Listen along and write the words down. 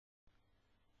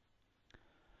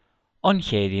An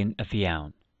chéadaoin a bhí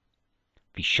ann.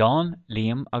 Bhí Seán,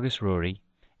 Liam agus Ruaidhrí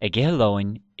ag ithe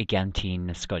loghainn i gcantín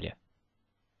na scoile.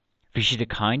 Bhí siad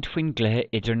ag caint faoin gcluiche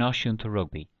idirnáisiúnta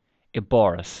rugbaí i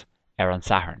Bóras ar an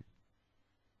Sathairn.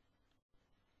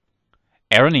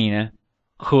 Ar an aoine,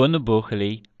 chuaigh na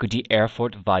buachaillaí go dtí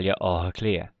airfort Bhaile Átha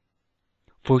Cliath.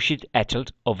 Fuair siad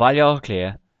eitilt ó Bhaile Átha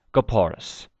Cliath go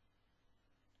Póras.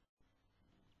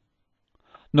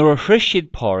 Nuair a thris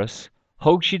siad Póras,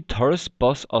 thóg siad turas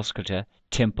bus oscailte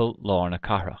timpeall Lárna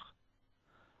Cathrach.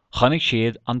 Chonaic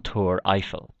siad an túr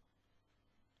Eiffel.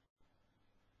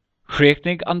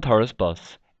 Chríochnaigh an turas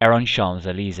bus ar an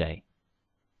Champs-Élysées.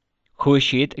 Chuaigh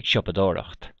siad ag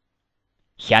siopadóireacht.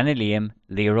 Cheannaigh Liam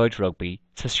léireoid rugbaí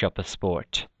sa siopa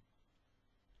spórt.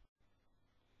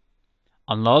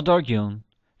 An lá d'Ardún,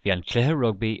 bhí an cluiche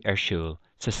rugbaí ar siúl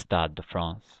sa Stade de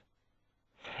France.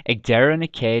 Ag deireadh na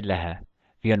céad lethe,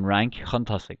 bhí an ranc chun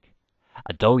tosaigh,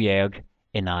 a dó-dhéag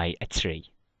in aghaidh a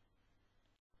trí.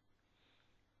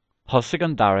 Thosaigh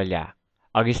an dara leath,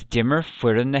 agus d'imir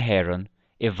foireann na hÉireann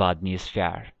i bhfad níos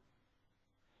fearr.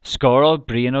 Scóráil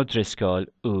Brian Ó Driscoll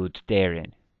úd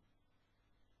d'éireann.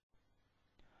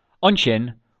 Ansin,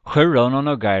 chuir Rónan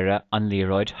Ó Gaire an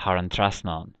líróid thar an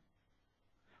trasnán.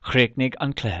 Chríochnaigh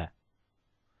an cluiche.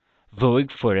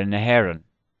 Bhuaigh foireann na hÉireann.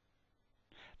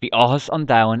 Bhí áthas an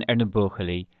domhain ar na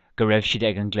buachaillaí go raibh siad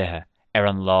ag an gcluiche ar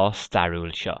an lá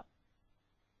stairiúil seo.